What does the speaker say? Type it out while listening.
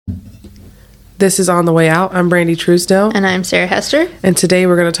This is On the Way Out. I'm Brandy Truesdale. And I'm Sarah Hester. And today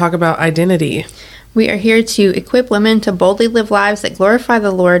we're going to talk about identity. We are here to equip women to boldly live lives that glorify the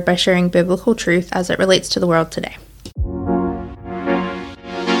Lord by sharing biblical truth as it relates to the world today.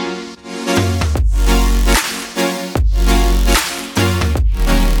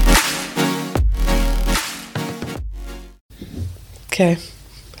 Okay.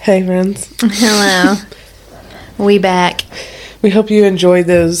 Hey, friends. Hello. We back. We hope you enjoyed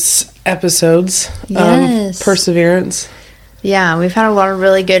those episodes. Yes. Perseverance. Yeah, we've had a lot of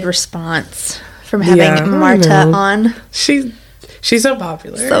really good response from having Marta on. She's so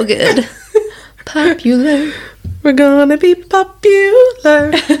popular. So good. Popular. We're gonna be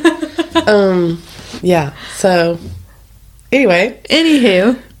popular. Yeah. So, anyway.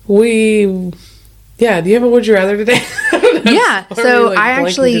 Anywho. Do you have a would you rather today? Yeah. So I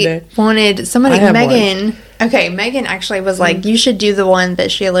actually wanted somebody, Megan. Okay, Megan actually was like, you should do the one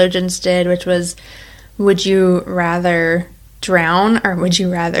that theologians did, which was, would you rather drown or would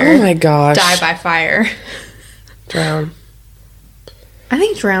you rather die by fire? Drown. I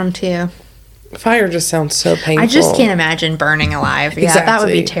think drown too. Fire just sounds so painful. I just can't imagine burning alive. Yeah, exactly. That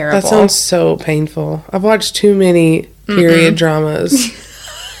would be terrible. That sounds so painful. I've watched too many period dramas.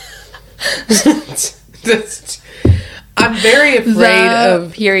 I'm very afraid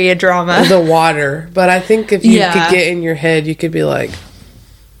of period drama. The water, but I think if you could get in your head, you could be like,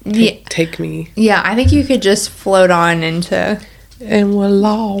 take me. Yeah, I think you could just float on into... And we'll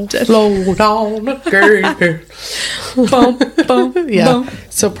all float on again. Yeah,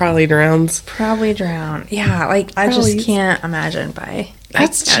 so probably drowns. Probably drown. Yeah, like, I just can't imagine by...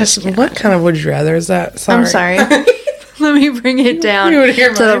 What kind of would you rather is that? Sorry. I'm sorry. Let me bring it down to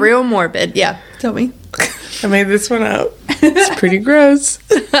the real morbid. Yeah, tell me. I made this one up. It's pretty gross.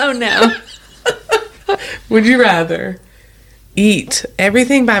 Oh, no. Would you rather eat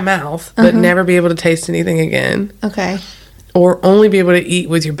everything by mouth, but never be able to taste anything again? Okay. Or only be able to eat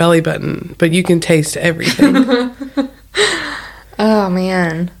with your belly button, but you can taste everything? Oh,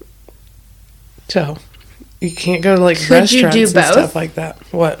 man. So, you can't go to, like, restaurants and stuff like that.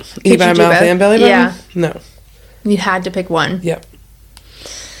 What? Eat by mouth and belly button? Yeah. No. You had to pick one. Yep.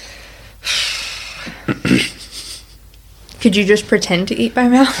 Could you just pretend to eat by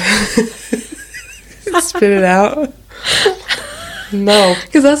mouth? Spit it out? No.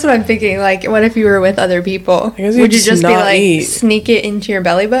 Because that's what I'm thinking. Like, what if you were with other people? Would you just be like, sneak it into your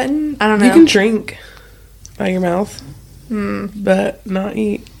belly button? I don't know. You can drink by your mouth, but not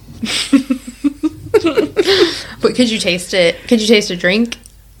eat. But could you taste it? Could you taste a drink?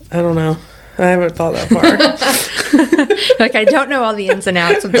 I don't know. I haven't thought that far. Like, I don't know all the ins and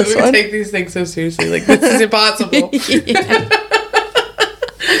outs of this one. We take these things so seriously. Like, this is impossible.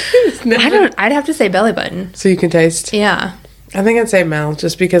 I'd have to say belly button. So you can taste? Yeah. I think I'd say mouth,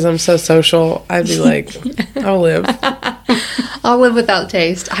 just because I'm so social. I'd be like, I'll live. I'll live without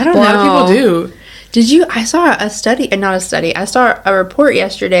taste. I don't know. A lot of people do. Did you? I saw I saw a report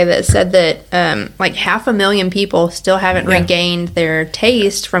yesterday that said that like 500,000 people still haven't regained their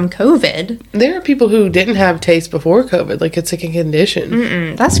taste from COVID. There are people who didn't have taste before COVID. Like, it's like a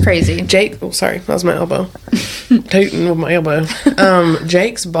condition. That's crazy. Sorry, that was my elbow. Tooting with my elbow.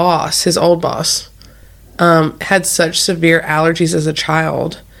 Jake's boss, his old boss, had such severe allergies as a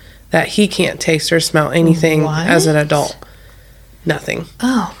child that he can't taste or smell anything as an adult. Nothing.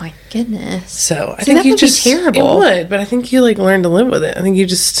 Oh my goodness. So I think you just terrible. It would, but I think you like learn to live with it. I think you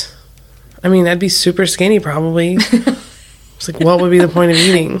just. I mean, I'd be super skinny probably. It's like, what would be the point of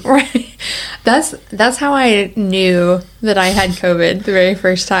eating? Right. That's how I knew that I had COVID the very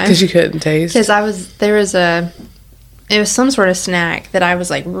first time. Because you couldn't taste. Because it was some sort of snack that I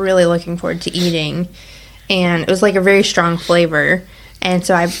was like really looking forward to eating, and it was like a very strong flavor, and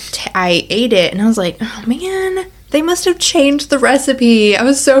so I ate it, and I was like, oh man. They must have changed the recipe. I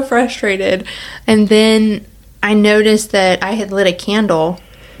was so frustrated. And then I noticed that I had lit a candle.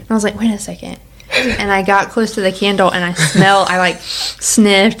 And I was like, wait a second. And I got close to the candle and I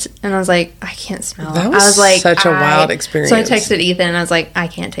sniffed. And I was like, I can't smell. That was such a wild experience. So I texted Ethan and I was like, I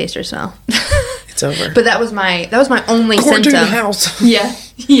can't taste or smell. It's over. But that was my only symptom. To the house. Yeah.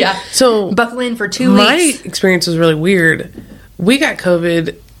 Yeah. So buckle in for 2 weeks. My experience was really weird. We got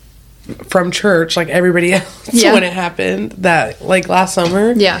COVID from church like everybody else when it happened, that like last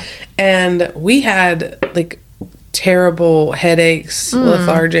summer. Yeah. And we had like terrible headaches,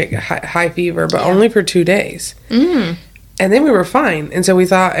 lethargic, high fever, but only for 2 days. And then we were fine. And so we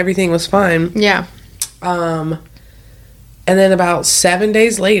thought everything was fine. Yeah. And then about 7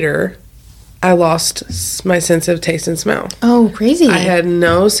 days later, I lost my sense of taste and smell. Oh, crazy. I had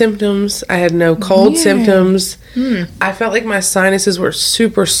no symptoms. I had no cold symptoms. I felt like my sinuses were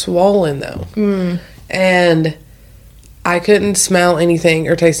super swollen, though. And I couldn't smell anything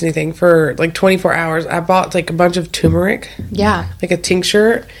or taste anything for like 24 hours. I bought like a bunch of turmeric. Yeah. Like a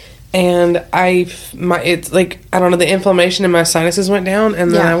tincture. And it's like, I don't know, the inflammation in my sinuses went down.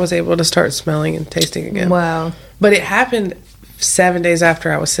 And then I was able to start smelling and tasting again. Wow. But it happened 7 days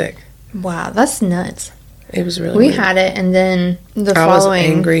after I was sick. Wow, that's nuts. It was really We weird. had it, and then the I following... was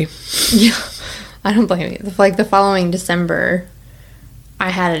angry. Yeah, I don't blame you. Like, the following December, I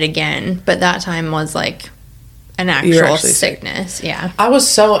had it again, but that time was, like, an actual sickness. Yeah. I was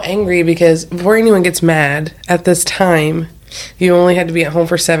so angry because before anyone gets mad, at this time, you only had to be at home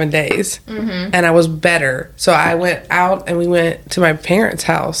for 7 days. And I was better. So I went out, and we went to my parents'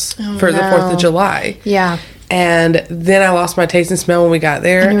 house for the 4th of July. Yeah. And then I lost my taste and smell when we got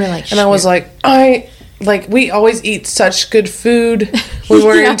there. And you were like, and I was like, we always eat such good food when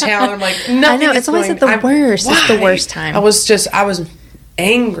we're in town. I'm like, nothing. I know, it's always at the worst. It's the worst time. I was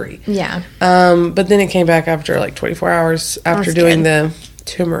angry. Yeah. But then it came back after like 24 hours after doing the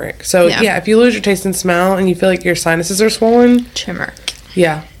turmeric. So yeah, if you lose your taste and smell and you feel like your sinuses are swollen. Turmeric.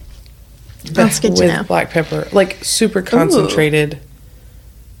 Yeah. That's good to know. With black pepper. Like super concentrated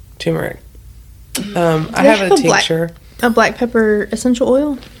turmeric. I have a tincture. A black pepper essential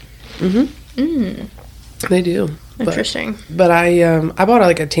oil? They do. Interesting. But I bought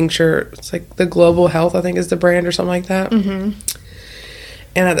like a tincture. It's like the Global Health, I think is the brand or something like that. And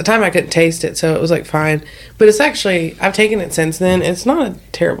at the time I couldn't taste it, so it was like fine. But it's actually, I've taken it since then. It's not a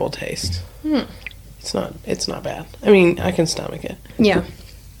terrible taste. It's not bad. I mean, I can stomach it. Yeah.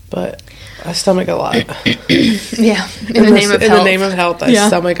 But I stomach a lot. Yeah. In the name of health, I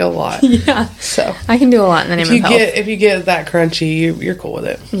stomach a lot. Yeah. So I can do a lot in the name of health. If you get that crunchy, you're cool with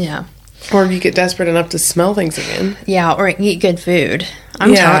it. Yeah. Or you get desperate enough to smell things again. Yeah, or eat good food.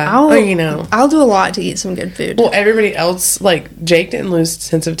 I'll do a lot to eat some good food. Well, everybody else, like Jake didn't lose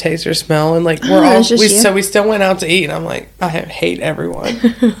sense of taste or smell, and like we still went out to eat, and I'm like, I hate everyone.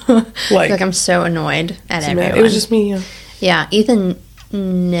 like I'm so annoyed at everyone. It was just me. Yeah, Ethan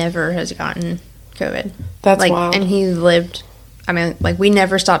never has gotten COVID. That's wild. And he lived. I mean, like we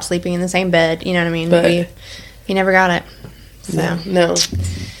never stopped sleeping in the same bed. You know what I mean? But he never got it. So. No.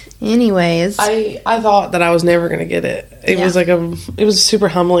 Anyways, I thought that I was never gonna get it. It was a super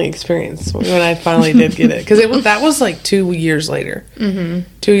humbling experience when I finally did get it, because that was like 2 years later, 2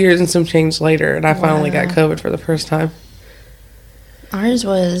 years and some change later, and I finally got COVID for the first time. Ours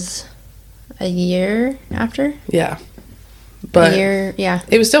was a year after. Yeah, but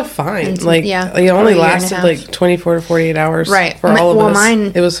it was still fine. It only lasted like 24 to 48 hours. Right. For all of us.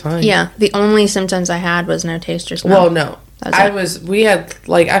 Mine, it was fine. Yeah. The only symptoms I had was no taste or smell. Well, no. I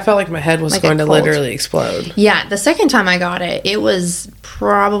felt like my head was going to literally explode. Yeah, the second time I got it, it was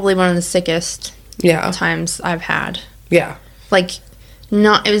probably one of the sickest times I've had. Yeah.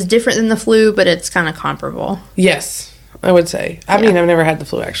 It was different than the flu, but it's kind of comparable. Yes, I would say. I mean, I've never had the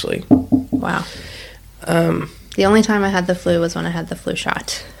flu, actually. Wow. The only time I had the flu was when I had the flu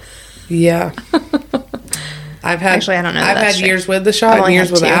shot. Yeah. Actually, I don't know. I've had years with the shot and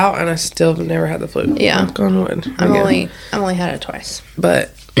years without, and I still have never had the flu. Yeah. Knock on wood. I've only had it twice.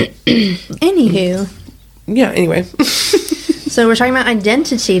 But anywho. Yeah, anyway. So we're talking about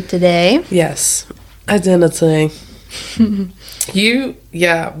identity today. Yes. Identity.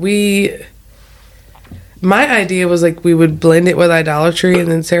 My idea was like we would blend it with idolatry,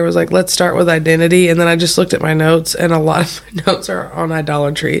 and then Sarah was like, let's start with identity, and then I just looked at my notes, and a lot of my notes are on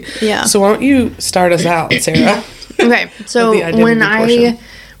idolatry. Yeah. So why don't you start us out, Sarah? Okay. So when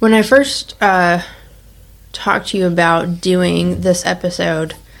I first talked to you about doing this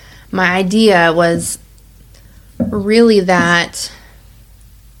episode, my idea was really that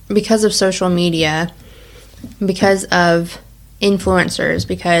because of social media, because of influencers,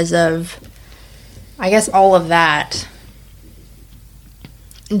 because of I guess all of that,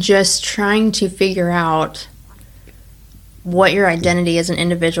 just trying to figure out what your identity as an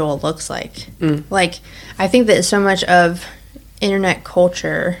individual looks like. Like, I think that so much of internet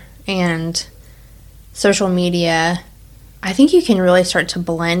culture and social media, I think you can really start to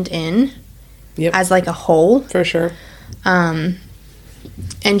blend in as like a whole. For sure. And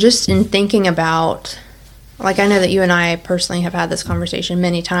just in thinking about, like, I know that you and I personally have had this conversation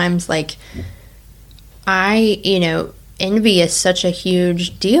many times, like, envy is such a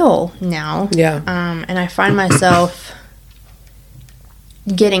huge deal now. Yeah. And I find myself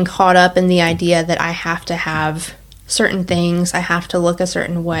getting caught up in the idea that I have to have certain things. I have to look a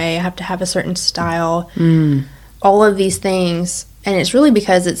certain way. I have to have a certain style. All of these things. And it's really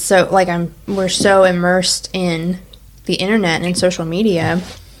because it's so, like, we're so immersed in the internet and social media.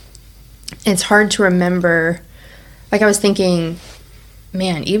 It's hard to remember. Like, I was thinking,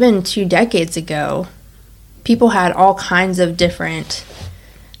 man, even 2 decades ago, people had all kinds of different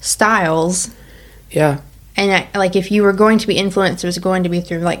styles. Yeah. And, like, if you were going to be influenced, it was going to be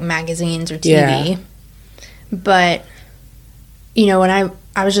through, like, magazines or TV. Yeah. But, you know, when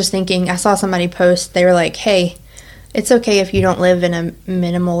I was just thinking, I saw somebody post, they were like, hey, it's okay if you don't live in a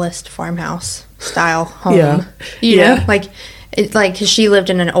minimalist farmhouse style home. Yeah. You know, like, it's like, 'cause she lived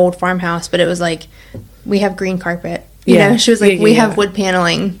in an old farmhouse, but it was like, we have green carpet. You know, she was like, we have wood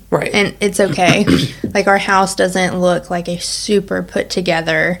paneling. Right. And it's okay. Like, our house doesn't look like a super put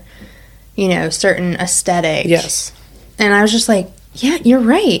together, you know, certain aesthetic. Yes. And I was just like, yeah, you're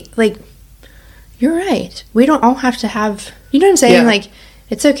right. Like, you're right. We don't all have to have, you know what I'm saying? Yeah. Like,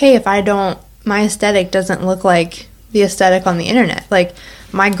 it's okay if my aesthetic doesn't look like the aesthetic on the internet. Like,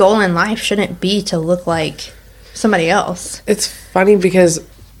 my goal in life shouldn't be to look like somebody else. It's funny because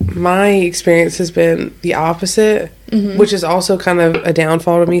my experience has been the opposite, which is also kind of a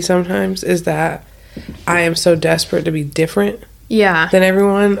downfall to me sometimes, is that I am so desperate to be different than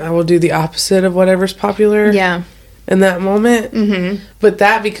everyone. I will do the opposite of whatever's popular in that moment. But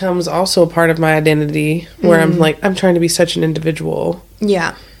that becomes also a part of my identity where I'm like, I'm trying to be such an individual.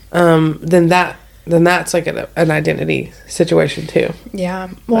 Yeah. Then that's like an identity situation too. Yeah.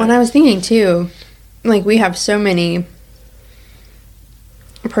 Well, and I was thinking too, like, we have so many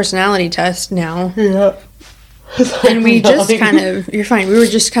personality tests now. Yeah. And we just kind of, you're fine, we were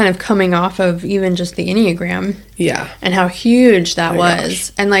just kind of coming off of even just the Enneagram. Yeah. And how huge that was.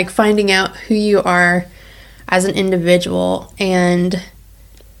 Gosh. And, like, finding out who you are as an individual. And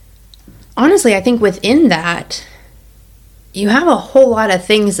honestly, I think within that, you have a whole lot of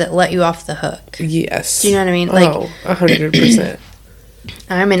things that let you off the hook. Yes. Do you know what I mean? Like, 100%.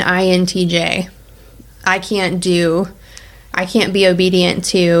 I'm an INTJ. I can't be obedient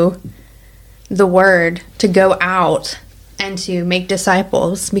to the word to go out and to make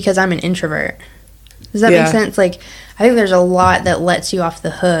disciples because I'm an introvert. Does that make sense? Like, I think there's a lot that lets you off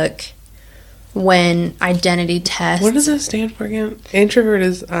the hook when identity tests. What does that stand for again? Introvert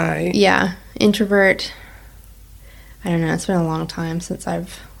is I. Yeah. Introvert. I don't know. It's been a long time since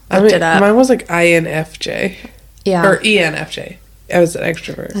I've looked it up. Mine was like INFJ. Yeah. Or ENFJ. I was an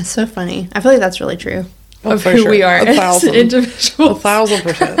extrovert. That's so funny. I feel like that's really true. Of for who sure. we are as individuals.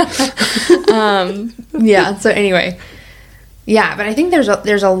 1,000%. Yeah, so anyway. Yeah, but I think there's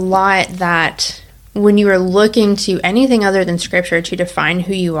a lot that when you are looking to anything other than scripture to define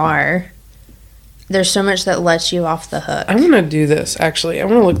who you are, there's so much that lets you off the hook. I'm going to do this, actually. I'm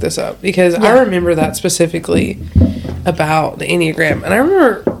going to look this up because I remember that specifically about the Enneagram. And I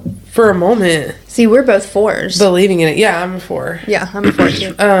remember for a moment... See, we're both 4s. Believing in it. Yeah, I'm a 4. Yeah, I'm a 4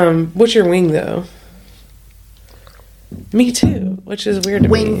 too. What's your wing, though? Me too, which is weird to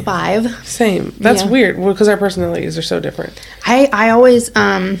me. Wing 5. Same. That's weird because our personalities are so different. I always,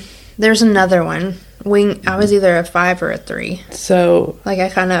 there's another one. Wing, I was either a 5 or a 3. So... Like, I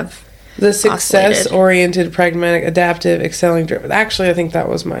kind of... The success-oriented, pragmatic, adaptive, excelling driven. Actually, I think that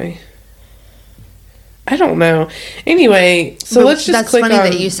was my... I don't know. Anyway, so let's just click on the 4. That's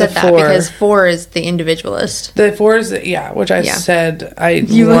funny that you said that because 4 is the individualist. The 4 is, which I said I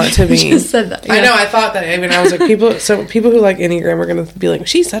want to be. You just said that. Yeah. I know, I thought that. I mean, I was like, people who like Enneagram are going to be like,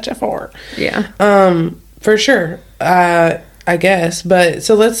 she's such a 4. Yeah. For sure. I guess. But,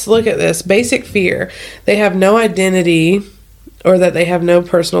 so let's look at this. Basic fear. They have no identity... or that they have no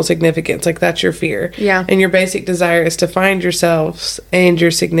personal significance. Like, that's your fear. Yeah. And your basic desire is to find yourselves and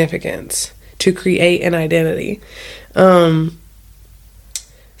your significance, to create an identity.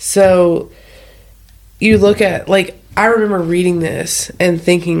 So, you look at, like, I remember reading this and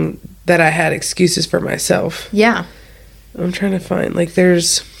thinking that I had excuses for myself. Yeah. I'm trying to find, like,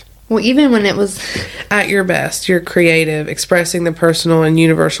 there's... Well, even when it was... At your best, you're creative, expressing the personal and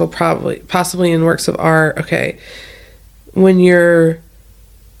universal, possibly in works of art. Okay. When you're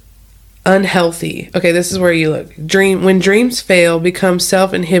unhealthy. Okay, this is where you look. When dreams fail, become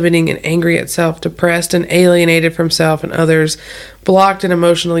self-inhibiting and angry at self, depressed and alienated from self and others, blocked and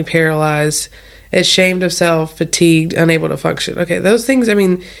emotionally paralyzed, ashamed of self, fatigued, unable to function. Okay, those things, I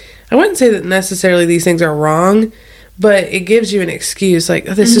mean, I wouldn't say that necessarily these things are wrong, but it gives you an excuse, like,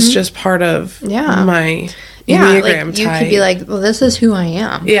 oh, this is just part of my Enneagram like, you could be like, well, this is who I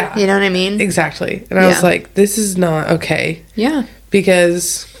am. Yeah. You know what I mean? Exactly. And I was like, this is not okay. Yeah.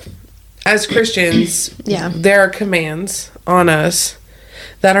 Because as Christians, there are commands on us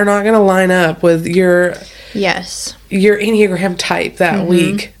that are not going to line up with your Enneagram type that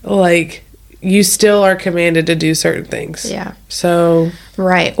week. Like, you still are commanded to do certain things. Yeah. So.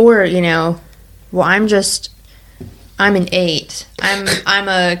 Right. Or, well, I'm an 8. I'm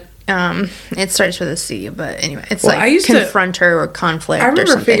a, it starts with a C, but anyway, it's I used confronter or conflict. I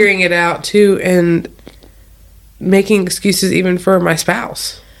remember figuring it out too and making excuses even for my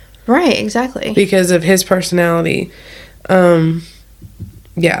spouse. Right, exactly. Because of his personality.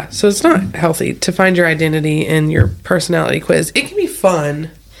 Yeah, so it's not healthy to find your identity in your personality quiz. It can be fun.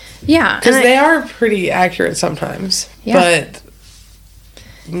 Yeah. Because they are pretty accurate sometimes. Yeah. But...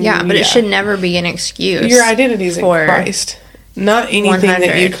 Yeah, but it should never be an excuse. Your identity is in Christ. Not anything 100.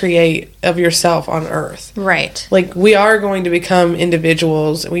 That you create of yourself on earth. Right. Like, we are going to become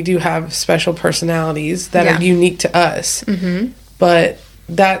individuals. We do have special personalities that are unique to us. Mm-hmm. But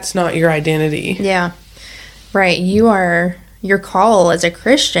that's not your identity. Yeah. Right. Your call as a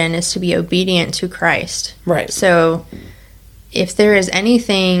Christian is to be obedient to Christ. Right. So, if there is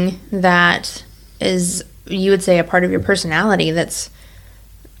anything that is, you would say, a part of your personality that's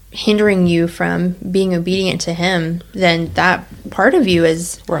hindering you from being obedient to him, then that part of you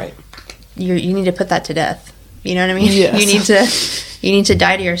is right. You need to put that to death. You know what I mean? Yes. You need to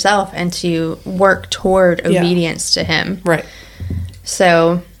die to yourself and to work toward obedience to him. Right.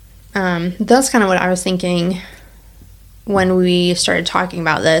 So that's kind of what I was thinking when we started talking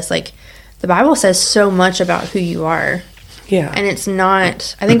about this. Like, the Bible says so much about who you are. Yeah. And it's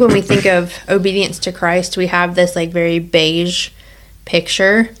not, I think when we think of obedience to Christ, we have this like very beige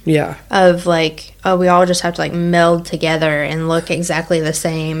picture of like, oh, we all just have to like meld together and look exactly the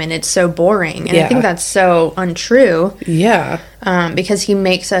same, and it's so boring. And I think that's so untrue. Because he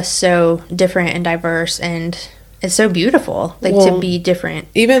makes us so different and diverse, and it's so beautiful, like, to be different.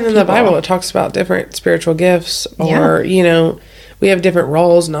 Even in the Bible, it talks about different spiritual gifts, or we have different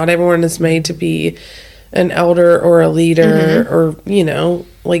roles. Not everyone is made to be an elder or a leader, or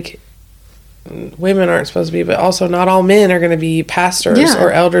like, women aren't supposed to be, but also not all men are going to be pastors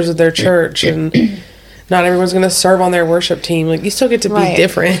or elders of their church, and not everyone's going to serve on their worship team. Like, you still get to be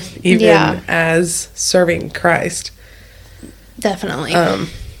different, even as serving Christ. Definitely.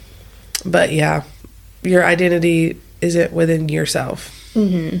 But your identity isn't within yourself.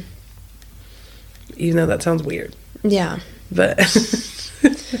 Mm-hmm. Even though that sounds weird. Yeah. But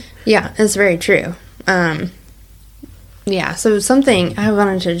yeah, it's very true. Yeah, so something, I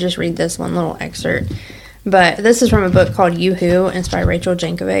wanted to just read this one little excerpt, but this is from a book called You Who, and it's by Rachel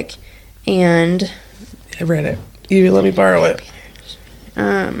Jankovic, and... I read it. You let me borrow it.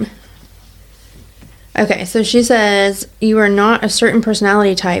 Okay, so she says, you are not a certain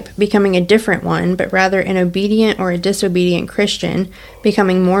personality type becoming a different one, but rather an obedient or a disobedient Christian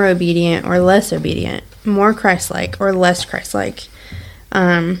becoming more obedient or less obedient, more Christ-like or less Christ-like.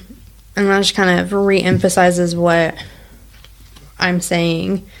 And that just kind of re-emphasizes what I'm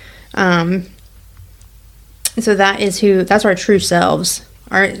saying. So that's our true selves.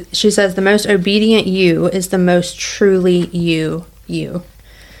 She says the most obedient you is the most truly you.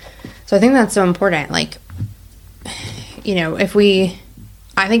 So I think that's so important. Like, I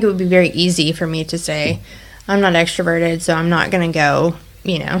think it would be very easy for me to say, I'm not extroverted, so I'm not going to go,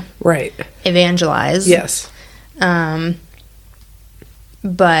 right, evangelize. Yes.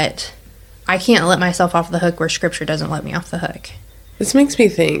 But I can't let myself off the hook where Scripture doesn't let me off the hook. This makes me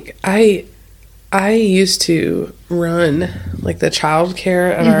think. I used to run like the child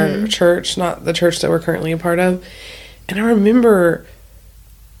care at our church, not the church that we're currently a part of. And I remember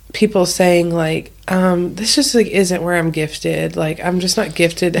people saying like, this just like isn't where I'm gifted. Like, I'm just not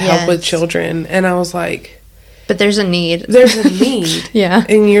gifted to help with children. And I was like, but there's a need. There's a need. Yeah.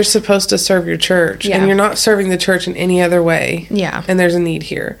 And you're supposed to serve your church. Yeah. And you're not serving the church in any other way. Yeah. And there's a need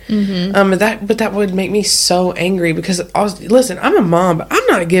here. Mm-hmm. But that would make me so angry because, listen, I'm a mom, but I'm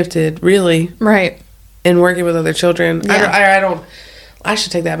not gifted, really. Right. In working with other children. Yeah. I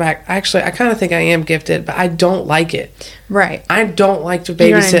should take that back. Actually, I kind of think I am gifted, but I don't like it. Right. I don't like to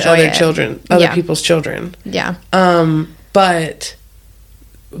babysit other people's children. Yeah. But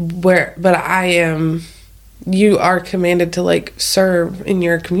I am... You are commanded to like serve in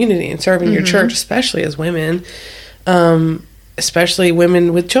your community and serve in your church, especially as women, especially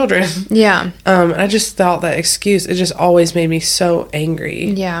women with children. Yeah. I just thought that excuse, it just always made me so angry.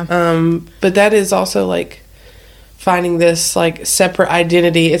 Yeah. But that is also like finding this like separate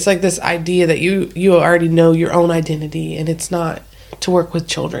identity. It's like this idea that you already know your own identity, and it's not to work with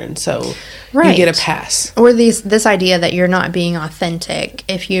children, so you get a pass. Or this idea that you're not being authentic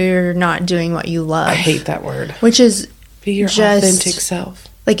if you're not doing what you love. I hate that word. Which is be your authentic self.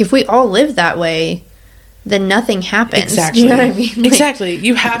 Like, if we all live that way, then nothing happens. Exactly. You know what I mean? Like, exactly.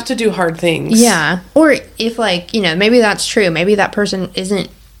 You have to do hard things. Yeah. Or if maybe that's true. Maybe that person isn't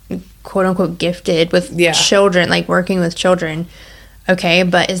quote unquote gifted with Yeah. children, like working with children. Okay,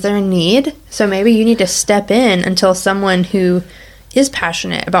 but is there a need? So maybe you need to step in until someone who is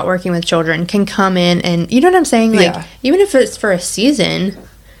passionate about working with children can come in and, you know what I'm saying? Like, Yeah. even if it's for a season,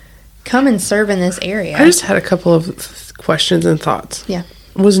 come and serve in this area. I just had a couple of questions and thoughts. Yeah.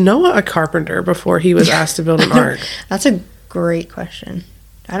 Was Noah a carpenter before he was asked to build an ark? That's a great question.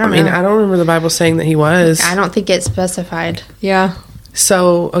 I I don't mean, know. I don't remember the Bible saying that he was. I don't think it's specified. Yeah.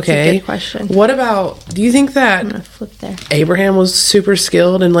 So, okay. good question. What about, do you think I'm that going to flip there. Abraham was super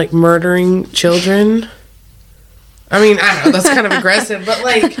skilled in, like, murdering children? I mean, I know, that's kind of aggressive, but,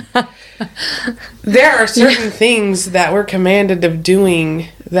 like, there are certain things that we're commanded of doing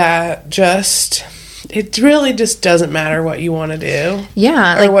that just, it really just doesn't matter what you want to do.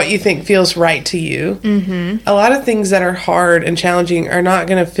 Yeah. Or Like, what you think feels right to you. Mm-hmm. A lot of things that are hard and challenging are not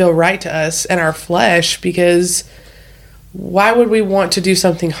going to feel right to us and our flesh, because why would we want to do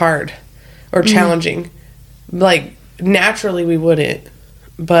something hard or challenging? Like, naturally we wouldn't.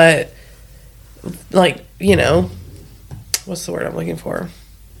 But, like, you know, what's the word I'm looking for?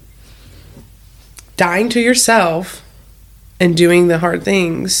 Dying to yourself and doing the hard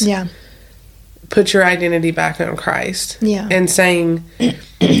things. yeah. Put your identity back on Christ. Yeah. And saying,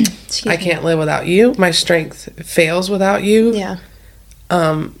 Excuse I me. can't live without you. My strength fails without you. Yeah.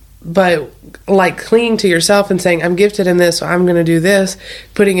 But like clinging to yourself and saying, I'm gifted in this, so I'm going to do this.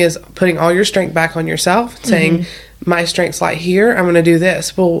 Putting all your strength back on yourself. Saying, my strengths lie here. I'm going to do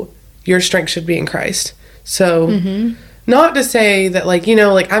this. Well, your strength should be in Christ. So, not to say that, like, you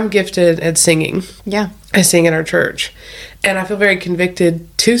know, like, I'm gifted at singing. Yeah. I sing in our church. And I feel very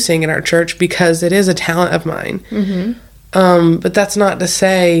convicted to sing in our church because it is a talent of mine. But that's not to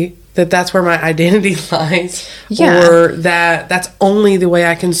say that that's where my identity lies. Yeah. Or that that's only the way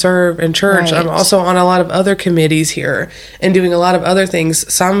I can serve in church. Right. I'm also on a lot of other committees here and doing a lot of other things.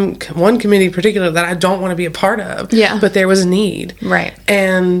 One committee in particular that I don't want to be a part of. Yeah. But there was a need. Right.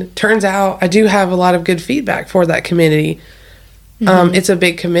 And turns out I do have a lot of good feedback for that committee. It's a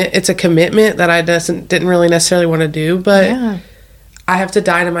big it's a commitment that I didn't really necessarily want to do, but Yeah. I have to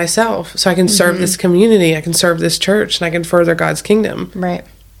die to myself so I can serve this community, I can serve this church, and I can further God's kingdom. Right.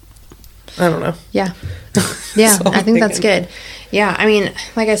 I don't know. Yeah. Yeah. So I'm I think that's thinking. good. Yeah. I mean,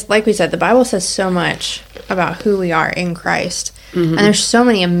 like we said, the Bible says so much about who we are in Christ. And there's so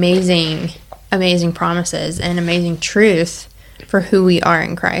many amazing, amazing promises and amazing truth for who we are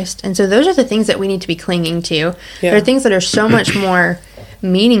in Christ. And so those are the things that we need to be clinging to. Yeah. There are things that are so much more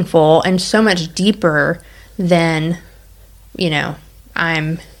meaningful and so much deeper than, you know,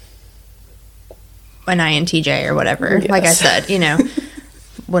 I'm an INTJ or whatever. Yes. Like I said, you know,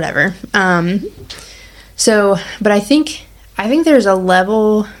 whatever. So, but I think there's a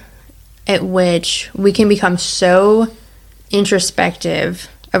level at which we can become so introspective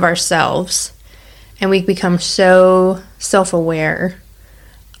of ourselves and we become so self-aware.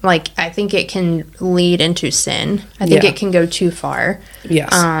 Like, I think it can lead into sin. I think Yeah. it can go too far. Yes.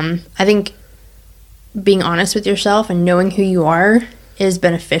 I think being honest with yourself and knowing who you are is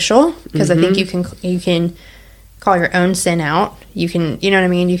beneficial because I think you can call your own sin out. You can, you know what I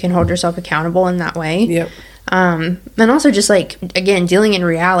mean? You can hold yourself accountable in that way. Yep. And also just like, again, dealing in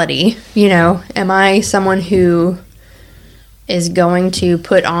reality, you know, am I someone who is going to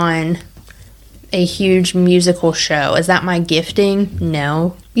put on a huge musical show? Is that my gifting?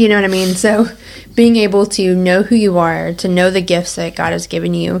 No. You know what I mean? So being able to know who you are, to know the gifts that God has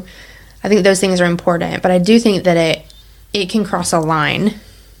given you, I think those things are important. But I do think that it can cross a line.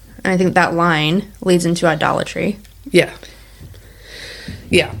 And I think that line leads into idolatry. Yeah.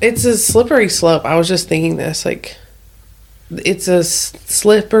 Yeah. It's a slippery slope. I was just thinking this. Like, it's a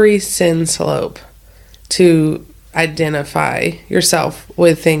slippery sin slope to identify yourself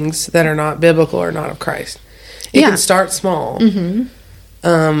with things that are not biblical or not of Christ. It can start small.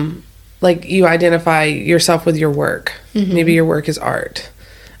 Like, you identify yourself with your work. Maybe your work is art.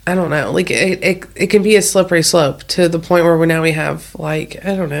 I don't know. Like, it can be a slippery slope to the point where now we have, like,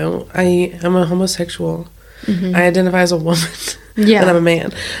 I don't know. I'm a homosexual. I identify as a woman. Yeah. And I'm a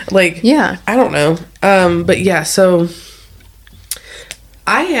man. Like, Yeah. I don't know. But yeah, so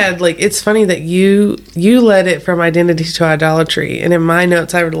I had, like, it's funny that you led it from identity to idolatry, and in my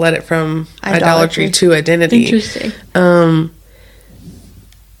notes I would led it from idolatry to identity. Interesting.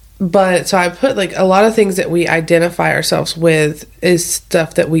 But so I put, like, a lot of things that we identify ourselves with is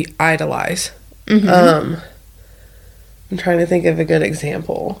stuff that we idolize. I'm trying to think of a good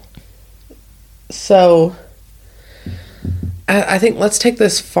example. So I think let's take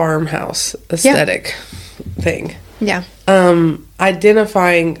this farmhouse aesthetic thing. Yeah.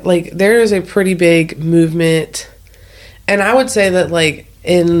 Identifying, like, there is a pretty big movement, and I would say that, like,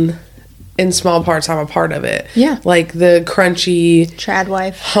 in small parts, I'm a part of it. Yeah. Like the crunchy Trad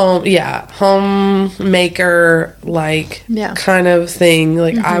wife. homemaker, like kind of thing.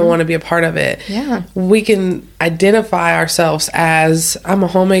 Like I want to be a part of it. Yeah. We can identify ourselves as, I'm a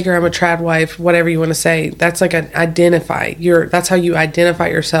homemaker, I'm a trad wife, whatever you want to say. That's like that's how you identify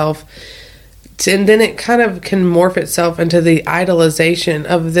yourself. And then it kind of can morph itself into the idolization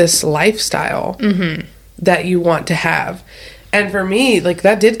of this lifestyle that you want to have. And for me, like,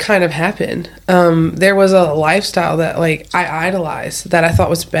 that did kind of happen. There was a lifestyle that, like, I idolized, that I thought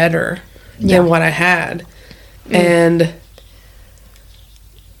was better than what I had. And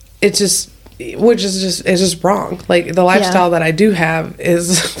it's just wrong. Like, the lifestyle that I do have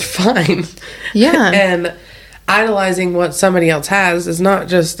is fine. Yeah. And idolizing what somebody else has that's not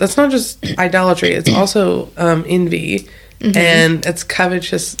just idolatry. It's also envy. And it's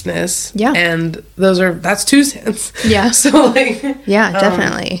covetousness. Yeah. And that's 2 sins. Yeah. So, like... Yeah,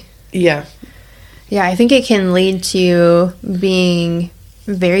 definitely. Yeah. Yeah, I think it can lead to being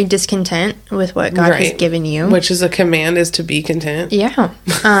very discontent with what God has given you. Which is a command, is to be content. Yeah.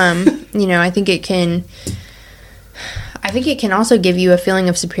 I think it can also give you a feeling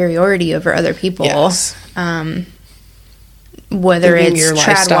of superiority over other people. Yes. Whether Thinking it's your trad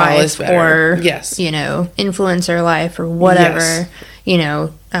lifestyle wife is better. or, Yes. influencer life or whatever,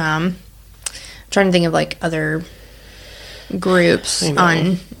 Yes. Trying to think of, like, other groups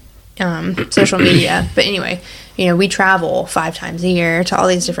on social media. But anyway, we travel 5 times a year to all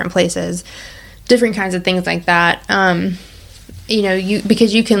these different places, different kinds of things like that.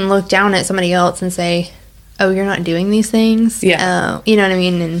 Because you can look down at somebody else and say, oh, you're not doing these things? Yeah. You know what I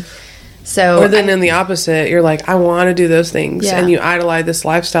mean? And so... Or then in the opposite, you're like, I want to do those things. Yeah. And you idolize this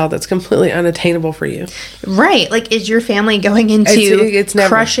lifestyle that's completely unattainable for you. Right. Like, is your family going into it's never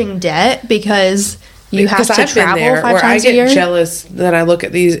crushing debt because you have to I've travel been there, 5 where times I a year? get jealous that I look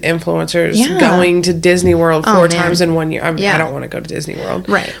at these influencers going to Disney World 4 times in 1 year. I don't want to go to Disney World.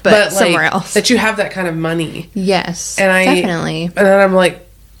 Right. But somewhere like, else. That you have that kind of money. Yes. And definitely. And then I'm like,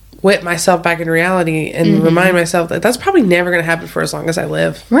 whip myself back in reality and remind myself that that's probably never going to happen for as long as I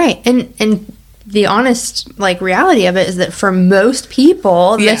live. Right. And the honest, like, reality of it is that for most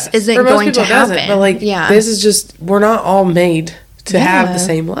people, this isn't going to happen. But, like, this is just, we're not all made to have the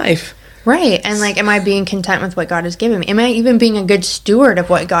same life. Right. And, like, am I being content with what God has given me? Am I even being a good steward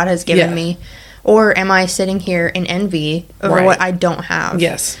of what God has given me? Or am I sitting here in envy over what I don't have?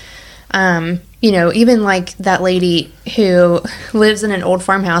 Yes. Even like that lady who lives in an old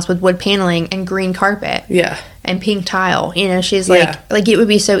farmhouse with wood paneling and green carpet. Yeah. And pink tile. She's like it would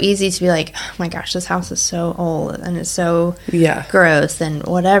be so easy to be like, oh my gosh, this house is so old and it's so gross and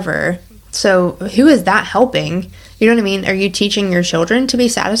whatever. So who is that helping? You know what I mean? Are you teaching your children to be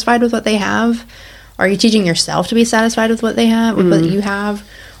satisfied with what they have? Are you teaching yourself to be satisfied with what they have, with what you have?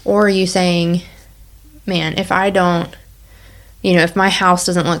 Or are you saying, man, if I don't, if my house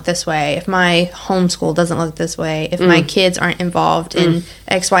doesn't look this way, if my homeschool doesn't look this way, if my kids aren't involved in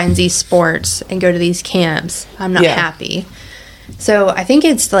X, Y, and Z sports and go to these camps, I'm not happy. So I think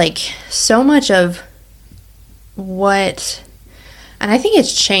it's like so much of what, and I think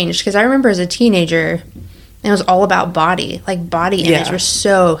it's changed because I remember as a teenager, it was all about body. Like body image was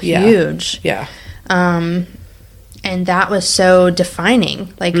so huge. Yeah. And that was so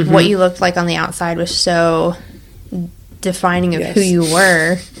defining. Like what you looked like on the outside was so defining of who you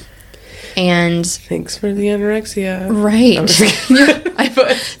were. And thanks for the anorexia. Right.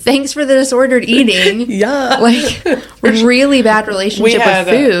 Thanks for the disordered eating. Like really bad relationship with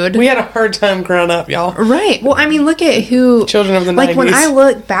food. We had a hard time growing up, y'all. Right. Well, I mean, look at who children of the 90s. Like when I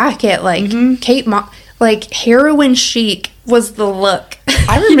look back at like Kate like heroin chic was the look.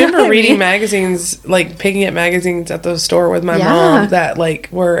 I remember reading magazines, like picking up magazines at the store with my mom that like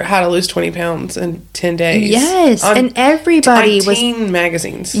were how to lose 20 pounds in 10 days. Yes, and everybody was teen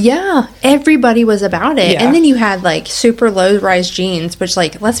magazines. Yeah, everybody was about it. Yeah. And then you had like super low rise jeans, which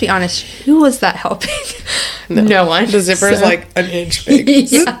like let's be honest, who was that helping? No one. The zipper's like an inch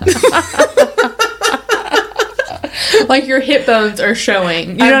big. Yeah. Like your hip bones are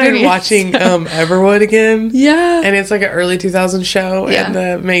showing. I've been watching Everwood again. Yeah. And it's like an early 2000s show. Yeah. And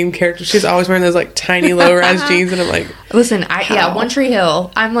the main character, she's always wearing those like tiny low-rise jeans. And I'm like, listen, One Tree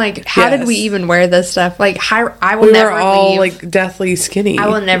Hill. I'm like, how did we even wear this stuff? Like, I will never leave. We were all like deathly skinny. I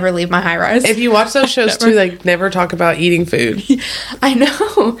will never leave my high rise. If you watch those shows too, they never talk about eating food. I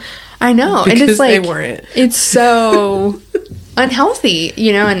know. Because and it's like, they weren't. It's so unhealthy,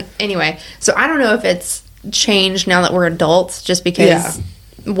 And anyway, so I don't know if it's changed now that we're adults, just because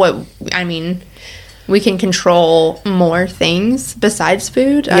we can control more things besides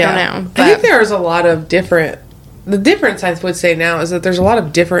food. I don't know. But I think there's a lot of different the difference I would say now is that there's a lot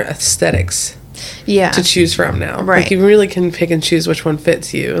of different aesthetics to choose from now. Right. Like, you really can pick and choose which one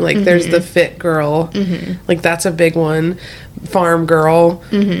fits you. Like, there's the fit girl. Like, that's a big one. Farm girl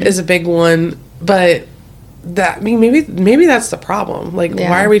is a big one. But that, I mean, maybe that's the problem. Like,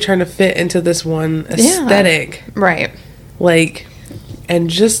 why are we trying to fit into this one aesthetic? Right. Like, and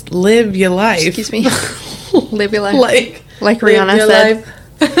just live your life. Excuse me. Live your life. Like Rihanna said.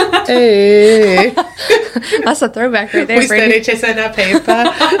 Hey. That's a throwback right there. We studied chasing that paper.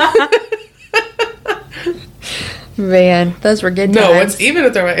 Man, those were good times. No, what's even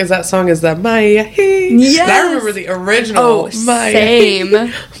a throwback is that song is the Maya. Yes. I remember the original. Oh, Maya. same.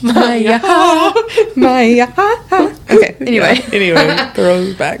 Maya. Maya. Okay, anyway. Yeah,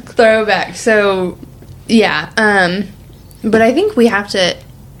 Throwback. So, yeah. But I think we have to...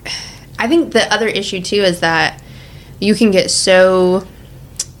 I think the other issue, too, is that you can get so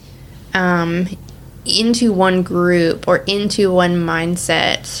into one group or into one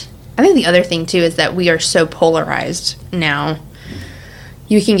mindset. I think the other thing, too, is that we are so polarized now.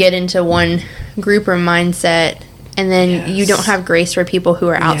 You can get into one group or mindset, and then you don't have grace for people who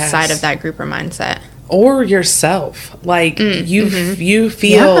are outside of that group or mindset. Or yourself. Like, you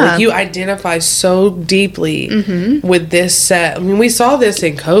feel, you identify so deeply with this set. I mean, we saw this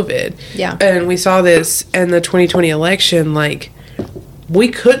in COVID. Yeah. And we saw this in the 2020 election. Like, we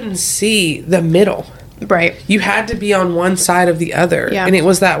couldn't see the middle. Right. You had to be on one side of the other. Yeah. And it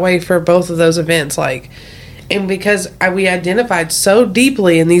was that way for both of those events. Like, and because we identified so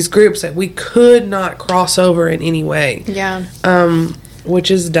deeply in these groups that we could not cross over in any way. Yeah.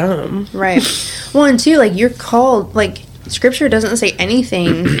 Which is dumb. Right. Well, and two, like, you're called, like, Scripture doesn't say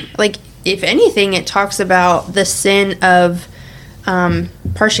anything. Like, if anything, it talks about the sin of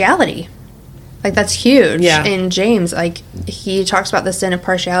partiality. Like, that's huge. Yeah. In James, like, he talks about the sin of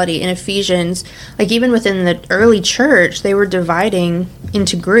partiality. In Ephesians, like, even within the early church, they were dividing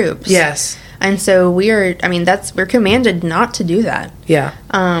into groups. Yes. And so we're commanded not to do that. Yeah.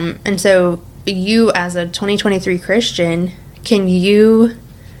 And so you, as a 2023 Christian, can you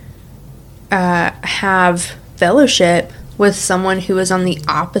have fellowship with someone who is on the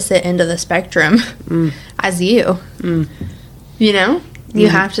opposite end of the spectrum as you? You know? You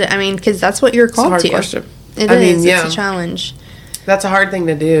have to, I mean, because that's what you're called to. It's a hard question. It's a challenge. That's a hard thing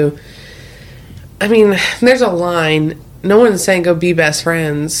to do. I mean, there's a line. No one's saying go be best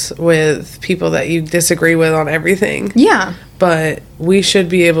friends with people that you disagree with on everything. Yeah. But we should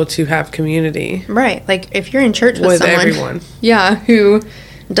be able to have community. Right. Like, if you're in church with someone. Everyone. Yeah, who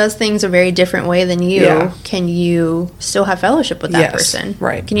does things a very different way than you, can you still have fellowship with that person?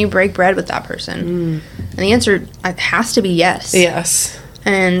 Right. Can you break bread with that person? And the answer has to be yes. Yes.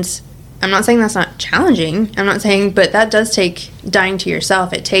 And I'm not saying that's not challenging. I'm not saying, but that does take dying to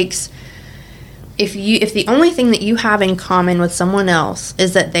yourself. It takes, if the only thing that you have in common with someone else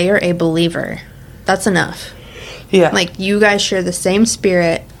is that they are a believer, that's enough. Yeah. Like, you guys share the same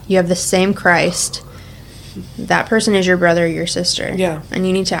spirit. You have the same Christ. That person is your brother or your sister. Yeah. And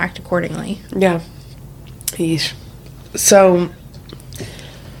you need to act accordingly. Yeah. Yeesh. So,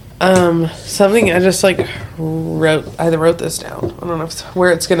 something I just, like, I wrote this down. I don't know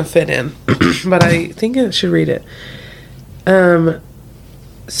where it's going to fit in, but I think I should read it.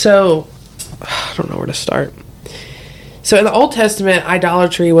 So, I don't know where to start. So, in the Old Testament,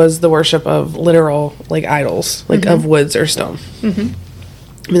 idolatry was the worship of literal, like, idols, like, of woods or stone. I mean,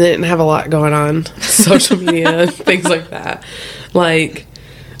 they didn't have a lot going on, social media, things like that. Like,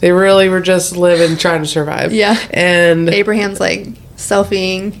 they really were just living, trying to survive. Yeah. And Abraham's, like,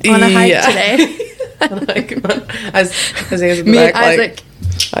 selfieing on a hike today. Like, Isaiah's in the back, Isaac. like,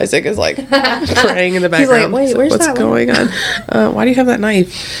 Isaac is, like, praying in the background. He's like, wait, where's what's that going on? Why do you have that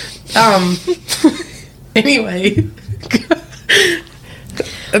knife? Anyway.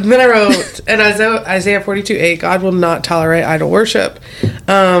 And then I wrote, in Isaiah 42:8, God will not tolerate idol worship.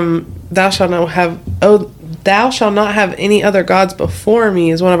 Thou shalt not have any other gods before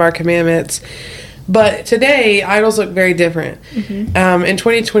me is one of our commandments. But today, idols look very different. In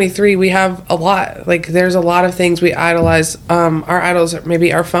 2023, we have a lot. Like, there's a lot of things we idolize. Our idols are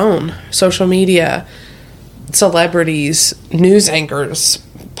maybe our phone, social media, celebrities, news anchors,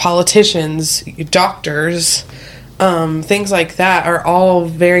 politicians, doctors. Things like that are all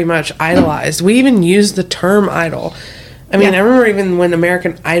very much idolized. We even use the term idol. I mean, I remember even when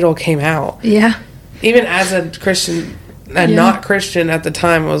American Idol came out. Yeah. Even as a Christian, not Christian at the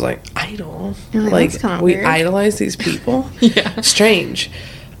time, I was like, idol? Like, we weird. idolize these people? Yeah. Strange.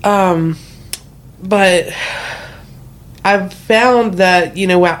 But I've found that, you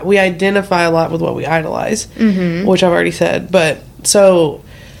know, we identify a lot with what we idolize, which I've already said. But, so,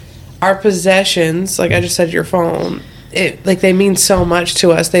 our possessions, like I just said, your phone, they mean so much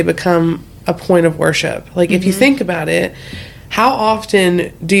to us. They become a point of worship. Like, if you think about it, how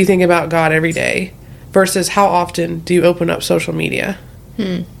often do you think about God every day versus how often do you open up social media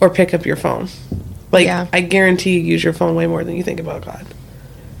or pick up your phone? Like, I guarantee you use your phone way more than you think about God.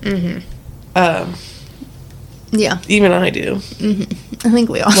 Yeah. Even I do. I think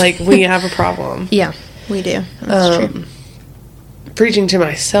we all. Like, we have a problem. Yeah, we do. That's true. Preaching to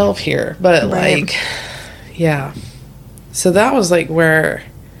myself here, but like, yeah. So that was like where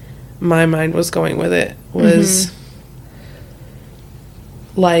my mind was going with it, was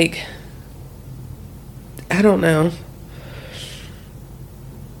like, I don't know.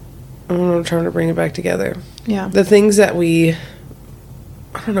 I'm trying to bring it back together. Yeah. The things that I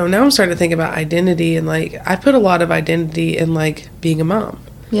don't know, now I'm starting to think about identity, and like, I put a lot of identity in like being a mom.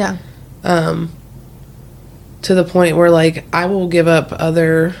 Yeah. To the point where like, I will give up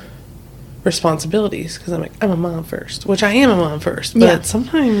other responsibilities because I'm like, I'm a mom first, which I am a mom first, but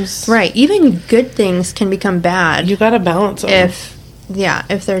sometimes, right, even good things can become bad. You gotta balance them. If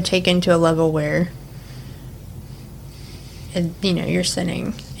they're taken to a level where you're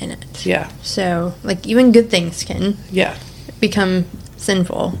sinning in it. Yeah. So like, even good things can become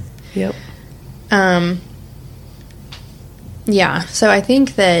sinful. Yep. Yeah. So I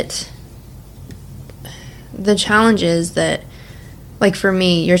think that the challenge is that, like, for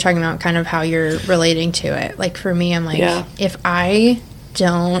me, you're talking about kind of how you're relating to it. Like, for me, I'm like, if I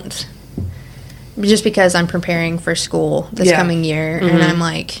don't, just because I'm preparing for school this coming year, and I'm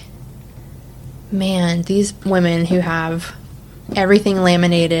like, man, these women who have everything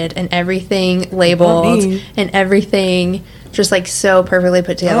laminated and everything labeled and everything just like so perfectly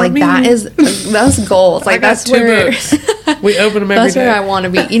put together, like that's gold. Like, that's where we open them every day. That's where I want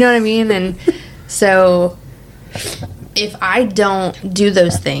to be. You know what I mean? And so, if I don't do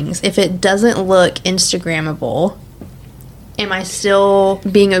those things, if it doesn't look Instagrammable, am I still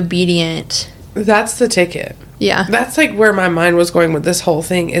being obedient? That's the ticket. Yeah. That's like where my mind was going with this whole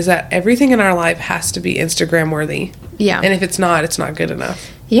thing, is that everything in our life has to be Instagram worthy. Yeah. And if it's not good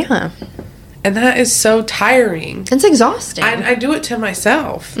enough. Yeah. And that is so tiring. It's exhausting. I do it to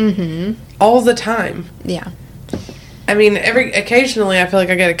myself. All the time. Yeah. I mean, occasionally I feel like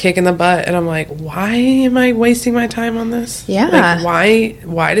I get a kick in the butt, and I'm like, why am I wasting my time on this? Yeah. Like,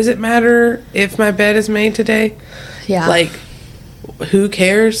 why does it matter if my bed is made today? Yeah. Like, who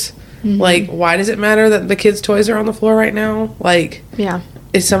cares? Like, why does it matter that the kids' toys are on the floor right now? Like,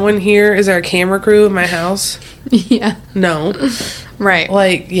 is someone here? Is there a camera crew in my house? Yeah. No. Right.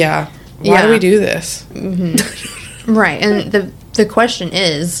 Like, why do we do this? Right. And the question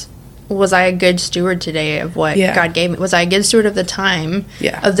is, was I a good steward today of what God gave me? Was I a good steward of the time,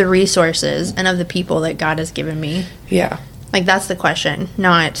 of the resources, and of the people that God has given me? Yeah. Like, that's the question,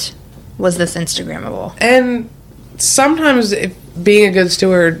 not, was this Instagrammable? And sometimes being a good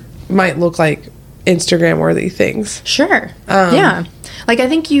steward might look like Instagram-worthy things. Sure. Yeah. Like, I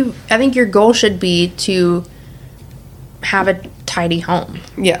think your goal should be to have a tidy home.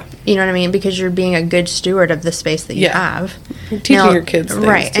 Yeah. You know what I mean? Because you're being a good steward of the space that you have. You're teaching your kids things,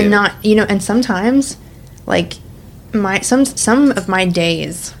 right, too. And not, and sometimes, like, some of my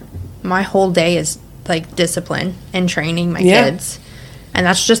days, my whole day is, like, discipline and training my kids. And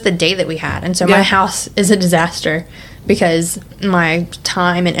that's just the day that we had. And so my house is a disaster because my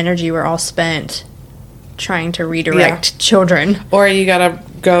time and energy were all spent trying to redirect children. Or you gotta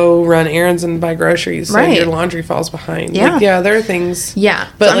go run errands and buy groceries, so your laundry falls behind. Yeah. Like, there are things. Yeah.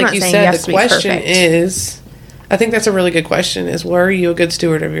 But so like you said, the question is, I think that's a really good question, is, were you a good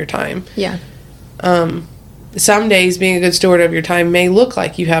steward of your time? Yeah. Some days being a good steward of your time may look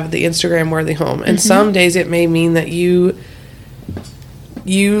like you have the Instagram-worthy home. And some days it may mean that you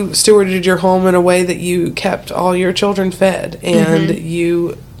stewarded your home in a way that you kept all your children fed, and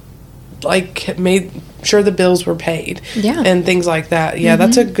you like made sure the bills were paid, and things like that.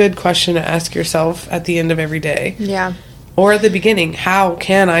 That's a good question to ask yourself at the end of every day, or at the beginning. How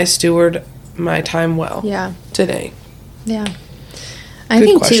can I steward my time well today? I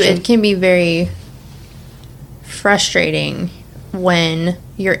think too, it can be very frustrating when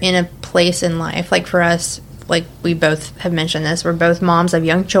you're in a place in life, like for us, like we both have mentioned this, we're both moms of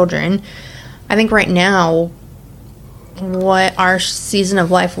young children. I think right now what our season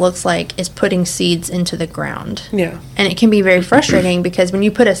of life looks like is putting seeds into the ground. And it can be very frustrating because when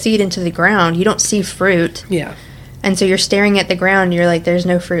you put a seed into the ground, you don't see fruit. And so you're staring at the ground and you're like, there's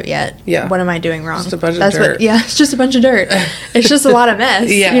no fruit yet. What am I doing wrong? Just a bunch of dirt. It's just a bunch of dirt. It's just a lot of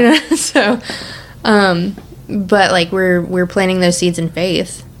mess. So but like we're planting those seeds in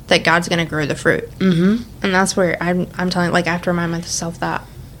faith that God's going to grow the fruit. And that's where I'm telling, like, I have to remind myself that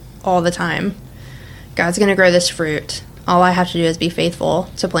all the time. God's going to grow this fruit. All I have to do is be faithful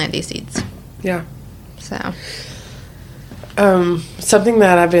to plant these seeds. Yeah. So. Something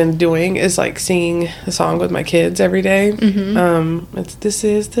that I've been doing is like singing a song with my kids every day. It's "This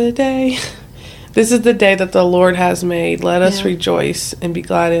is the day, this is the day that the Lord has made. Let us rejoice and be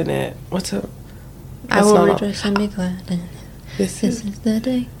glad in it." What's up? I will rejoice and be glad in it. This is the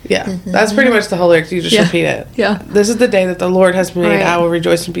day. Yeah, that's pretty much the whole lyric. You just repeat it. Yeah. This is the day that the Lord has made. Right. I will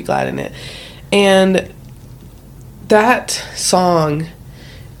rejoice and be glad in it. And that song,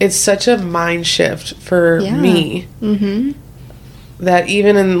 it's such a mind shift for me. That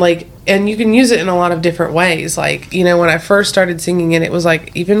even in like, and you can use it in a lot of different ways. Like, you know, when I first started singing it, it was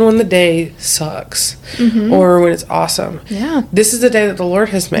like, even when the day sucks or when it's awesome. Yeah. This is the day that the Lord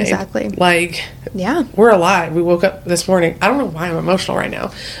has made. Exactly. Like, yeah, we're alive. We woke up this morning. I don't know why I'm emotional right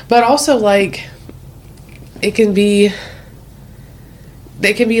now. But also, like, it can be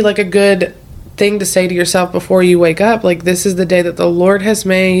like a good thing to say to yourself before you wake up. Like, this is the day that the Lord has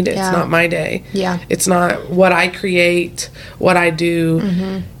made. It's not my day. Yeah. It's not what I create, what I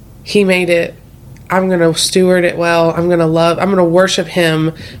do. He made it. I'm going to steward it well. I'm going to worship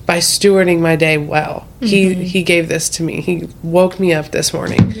him by stewarding my day well. He gave this to me. He woke me up this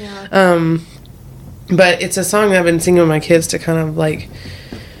morning. Yeah. But it's a song that I've been singing with my kids to kind of like,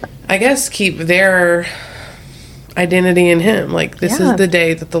 I guess, keep their identity in him. Like, this is the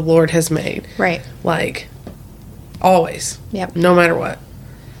day that the Lord has made. Right. Like, always. Yep. No matter what.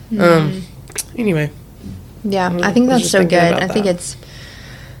 Anyway. Yeah, I think that's so good. I think it's,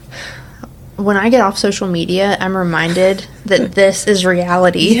 when I get off social media, I'm reminded that this is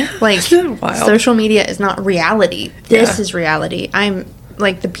reality. Yeah, like, wild? Social media is not reality. This is reality. I'm,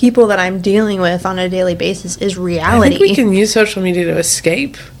 like, the people that I'm dealing with on a daily basis is reality. I think we can use social media to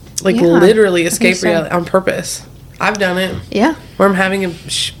escape. Like, literally escape reality on purpose. I've done it. Yeah. Where I'm having a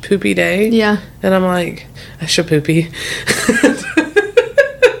poopy day. Yeah. And I'm like, shapoopy.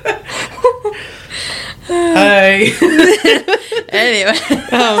 Hi. Anyway.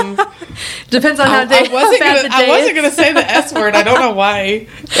 Depends on how I wasn't gonna say the S word. I don't know why.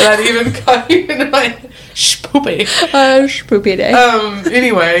 That even got into my poopy. Poopy day.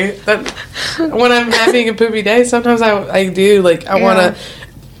 Anyway, when I'm having a poopy day, sometimes I do like I want to.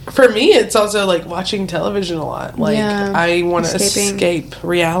 For me, it's also like watching television a lot. Like I want to escape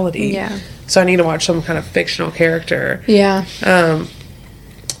reality. Yeah. So I need to watch some kind of fictional character. Yeah.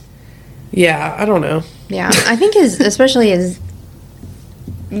 Yeah. I don't know. Yeah. I think especially as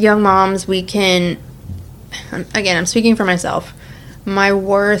young moms, we can, again, I'm speaking for myself. My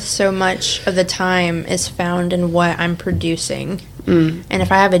worth so much of the time is found in what I'm producing. And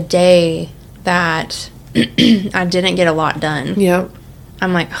if I have a day that I didn't get a lot done. Yep.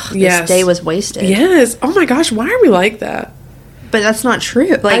 I'm like, this day was wasted. Yes. Oh my gosh, why are we like that? But that's not true.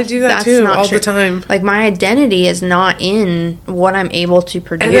 Like, I do that too all the time. Like, my identity is not in what I'm able to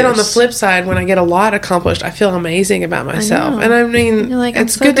produce. And then on the flip side, when I get a lot accomplished, I feel amazing about myself. And I mean, like,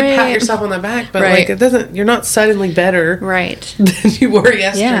 it's good to pat yourself on the back, but like, you're not suddenly better than you were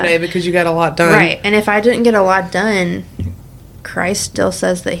yesterday because you got a lot done. Right. And if I didn't get a lot done, Christ still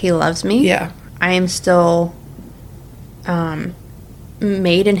says that he loves me. Yeah. I am still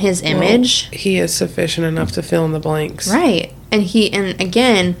made in his image. Well, he is sufficient enough to fill in the blanks. Right. And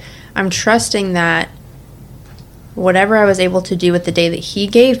again, I'm trusting that whatever I was able to do with the day that he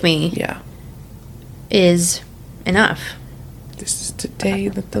gave me is enough. This is the day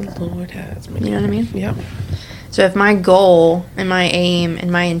that the Lord has made. You know what I mean? Yeah. So if my goal and my aim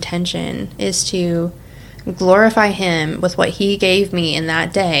and my intention is to glorify him with what he gave me in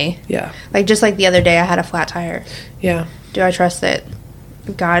that day. Yeah. Like, just like the other day I had a flat tire. Yeah. Do I trust that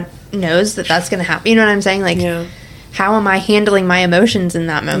God knows that that's going to happen? You know what I'm saying? Like, how am I handling my emotions in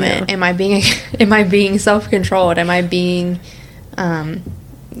that moment? Yeah. Am I being self-controlled? Am I being, am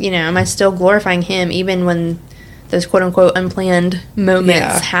I still glorifying him even when those quote-unquote unplanned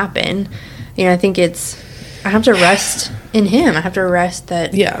moments happen? I think I have to rest in him. I have to rest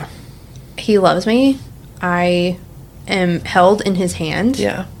that he loves me. I am held in his hand.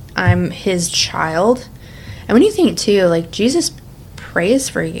 Yeah. I'm his child. And when you think, too, like, Jesus prays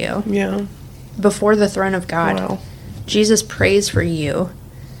for you. Yeah. Before the throne of God. Wow. Jesus prays for you.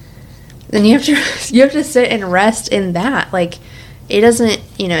 Then you have to sit and rest in that. Like, it doesn't,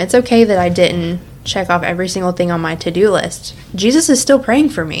 it's okay that I didn't check off every single thing on my to-do list. Jesus is still praying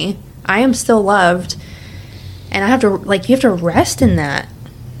for me. I am still loved. And I have to, you have to rest in that.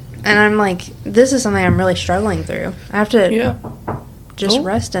 And I'm like, this is something I'm really struggling through. I have to just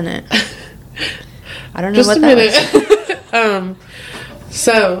rest in it. I don't know what that was.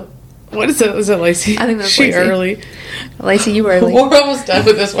 So, what is it? Is it Lacey? I think that's She Lacey. early. Lacey, you early. We're almost done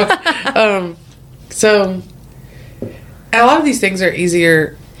with this one. So, a lot of these things are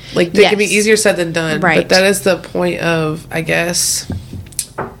easier, like, they can be easier said than done. Right. But that is the point of, I guess,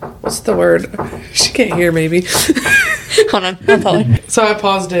 what's the word? She can't hear, maybe. Hold on, I'll tell her. So I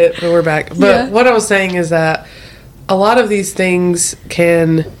paused it, but we're back. But what I was saying is that a lot of these things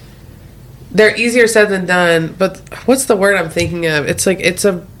they're easier said than done, but what's the word I'm thinking of? It's like,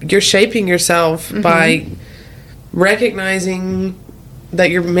 you're shaping yourself by recognizing that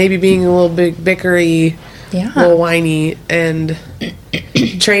you're maybe being a little bit bickery, a little whiny, and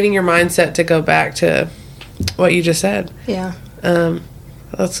training your mindset to go back to what you just said. Yeah.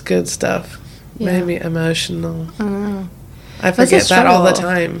 That's good stuff. Yeah. Made me emotional. I know. I forget that all the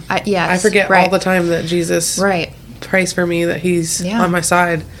time. Yes. I forget all the time that Jesus prays for me, that he's on my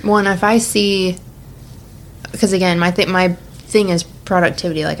side. Well, and if I see, because again, my thing is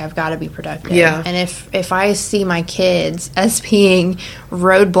productivity. Like, I've got to be productive. Yeah. And if I see my kids as being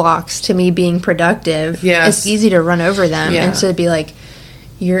roadblocks to me being productive, it's easy to run over them and to be like,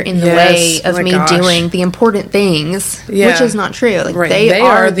 you're in the way of me doing the important things, which is not true. Like, they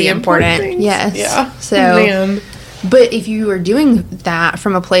are the important things. Yes. Yeah. So, but if you are doing that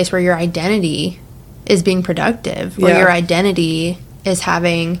from a place where your identity is being productive, where your identity is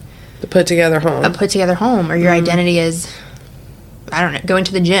having a put together home, or your identity is, I don't know, going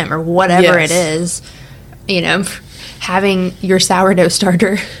to the gym or whatever it is, you know, having your sourdough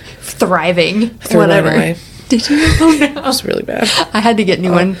starter thriving, whatever. Did you? Oh no, it was really bad. I had to get a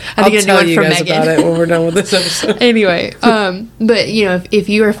new one. I had to get a new one for Megan. About it when we're done with this episode. Anyway, but you know, if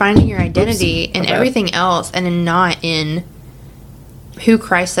you are finding your identity in everything else and not in who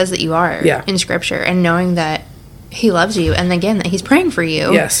Christ says that you are in Scripture, and knowing that He loves you, and again that He's praying for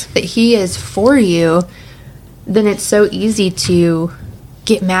you, that He is for you, then it's so easy to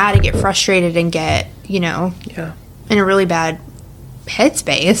get mad and get frustrated and get, you know, in a really bad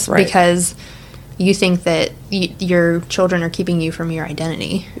headspace because you think that your children are keeping you from your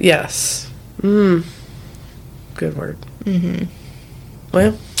identity. Yes. Good word. Mm-hmm.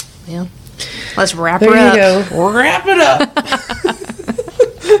 Well, let's wrap it up. There you go. Wrap it up.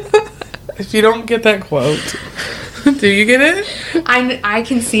 If you don't get that quote, do you get it? I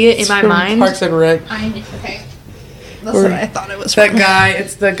can see it in my mind. Parks and Rec. Okay. That's what I thought it was. That guy.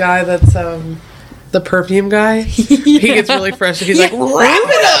 It's the guy that's the perfume guy. He gets really frustrated. He's like, wrap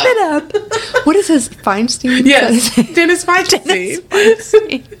it up. What is his Feinstein? Yes, Dennis Feinstein.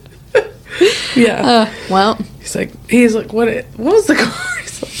 Well, he's like, what was the car?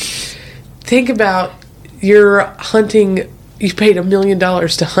 He's like, think about you're hunting. You paid $1 million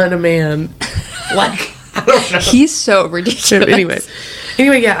to hunt a man. Like, I don't know. He's so ridiculous.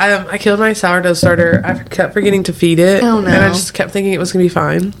 Anyway, I killed my sourdough starter. I kept forgetting to feed it. Oh, no. And I just kept thinking it was going to be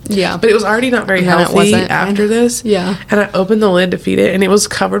fine. Yeah. But it was already not very healthy after this. Yeah. And I opened the lid to feed it, and it was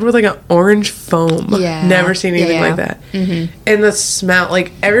covered with, like, an orange foam. Yeah. Never seen anything like that. Mm-hmm. And the smell,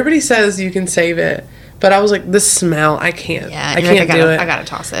 like, everybody says you can save it. But I was like, the smell, I can't. Yeah, I can't do it. I got to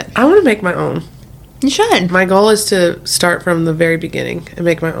toss it. I want to make my own. You should. My goal is to start from the very beginning and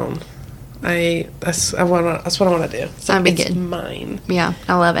make my own. That's what I want to do. So that'd be good. Mine. Yeah,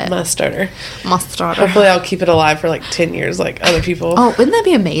 I love it. My starter. Starter. Hopefully, I'll keep it alive for like 10 years, like other people. Oh, wouldn't that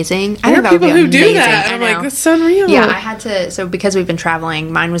be amazing? I know people who do that. And I'm like, that's unreal. Yeah, I had to. So because we've been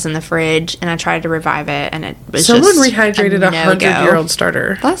traveling, mine was in the fridge, and I tried to revive it, and it was someone rehydrated a 100-year-old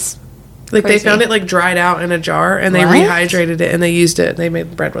starter. That's like crazy. They found it like dried out in a jar, and they rehydrated it, and they used it. They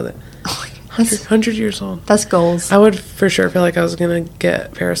made bread with it. Oh my God. 100 years old. That's goals. I would for sure feel like I was going to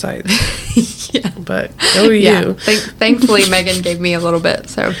get parasites. But go you. Thankfully, Megan gave me a little bit.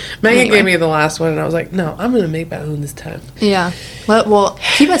 So Megan gave me the last one, and I was like, no, I'm going to make my own this time. Yeah. Well,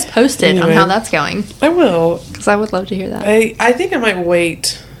 keep us posted on how that's going. I will. Because I would love to hear that. I think I might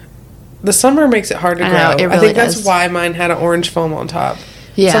wait. The summer makes it hard to grow. It really I think that's why mine had an orange foam on top.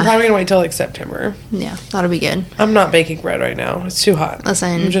 Yeah. So I'm probably going to wait till like September. Yeah, that'll be good. I'm not baking bread right now. It's too hot.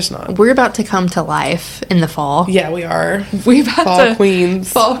 Listen, I'm just not. We're about to come to life in the fall. Yeah, we are. We're about fall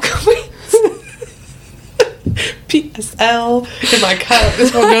queens. Fall queens. PSL in my cup.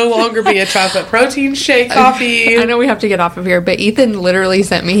 This will no longer be a chocolate protein shake coffee. I know we have to get off of here, but Ethan literally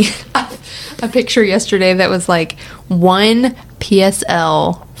sent me a picture yesterday that was like 1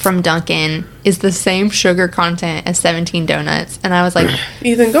 PSL from Dunkin' is the same sugar content as 17 donuts. And I was like,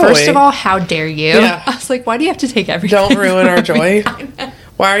 Ethan, go First away. of all, how dare you? Yeah. I was like, why do you have to take everything? Don't ruin our joy.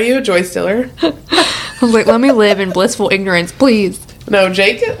 Why are you a joy stealer? I was like, let me live in blissful ignorance, please. No,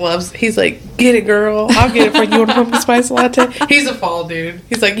 Jake he's like, get it, girl. I'll get it for you. Want a pumpkin spice latte? He's a fall dude.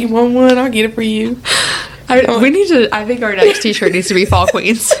 He's like, you want one? I'll get it for you. I think our next t-shirt needs to be Fall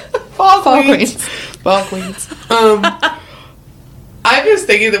Queens. Fall Queens. Fall Queens. I'm just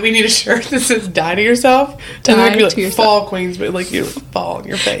thinking that we need a shirt that says "Die to Yourself." And Die it'd be like to Fall Queens, but like you fall on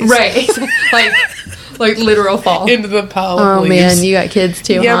your face, Right. like literal fall. into the pile of Oh leaves. man, you got kids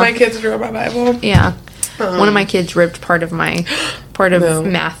too, Yeah, huh? my kids drew my Bible. Yeah. One of my kids ripped part of No.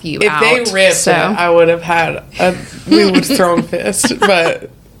 Matthew If out. they ripped it, I would have had we would have thrown fist. But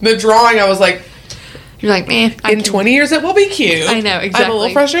the drawing, I was like, you're like, man, in 20 years it will be cute. I know, I'm a exactly.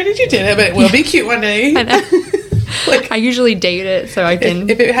 little frustrated you did it, but it will be cute one day. I know. Like, I usually date it so I can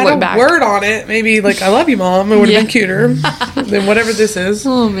if it had look a back. word on it, maybe like "I love you, Mom," it would have been cuter than whatever this is.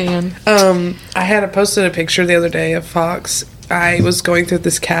 Oh man. I had posted a picture the other day of Fox. I was going through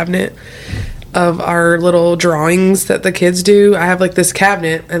this cabinet of our little drawings that the kids do. I have like this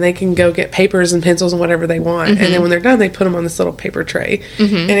cabinet, and they can go get papers and pencils and whatever they want. And then when they're done, they put them on this little paper tray.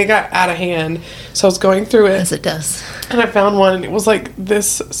 And it got out of hand. So I was going through it. As it does. And I found one, and it was like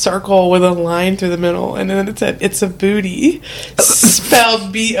this circle with a line through the middle. And then it said, "It's a booty,"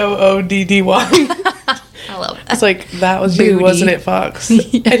 spelled BOODDY. I love that. It's like, that was you, Booty. wasn't it, Fox? And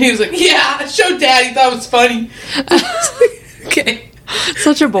he was like, "Yeah, I showed Daddy, thought it was funny." Okay.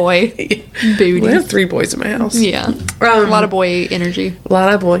 Such a boy. Booty. We have 3 boys in my house. Yeah. A lot of boy energy. A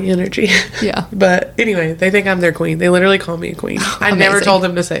lot of boy energy. Yeah. But anyway, they think I'm their queen. They literally call me a queen. I never Amazing. told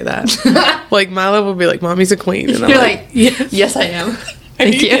them to say that. Like, Milo would be like, "Mommy's a queen." And I'm You're like, like, "Yes." yes, I am. Are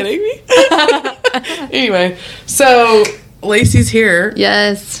Thank you you. kidding me? Anyway, so Lacey's here.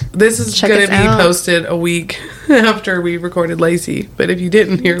 Yes. This is Check going us to be out. posted a week after we recorded Lacey. But if you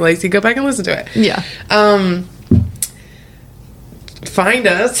didn't hear Lacey, go back and listen to it. Yeah. Find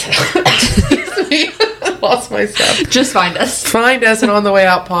us. Excuse me. I lost my stuff. Just find us. Find us at On the Way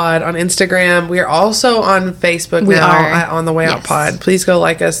Out Pod on Instagram. We are also on Facebook We now are. at On the Way Out Yes. Pod. Please go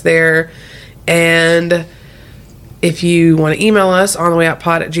like us there. And if you want to email us,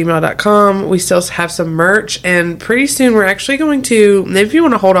 onthewayoutpod@gmail.com. We still have some merch. And pretty soon we're actually going to, maybe if you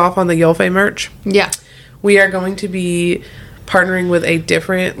want to hold off on the Yolfe merch, Yeah. we are going to be partnering with a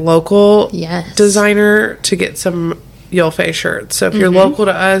different local Yes. designer to get some Yolfe shirts. So if you're local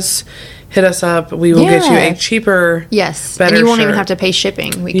to us, hit us up. We will get you a Yeah. cheaper, Yes. better And you won't even shirt. have to pay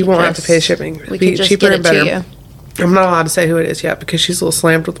shipping. You won't have to pay shipping. We Be can just cheaper get and it better. to you. I'm not allowed to say who it is yet because she's a little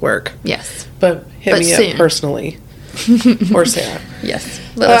slammed with work. Yes. But hit But me soon. up personally. Or Sarah. Yes.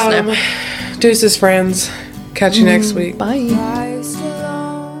 Let us know. Deuces, friends. Catch you next week. Bye. Christ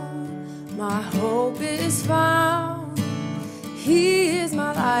alone, my hope is found. He is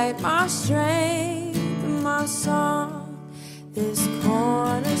my light, my strength, my song. This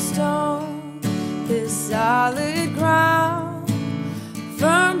cornerstone, this solid ground,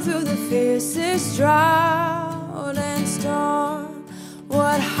 firm through the fiercest drought and storm.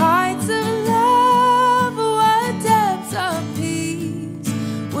 What heights of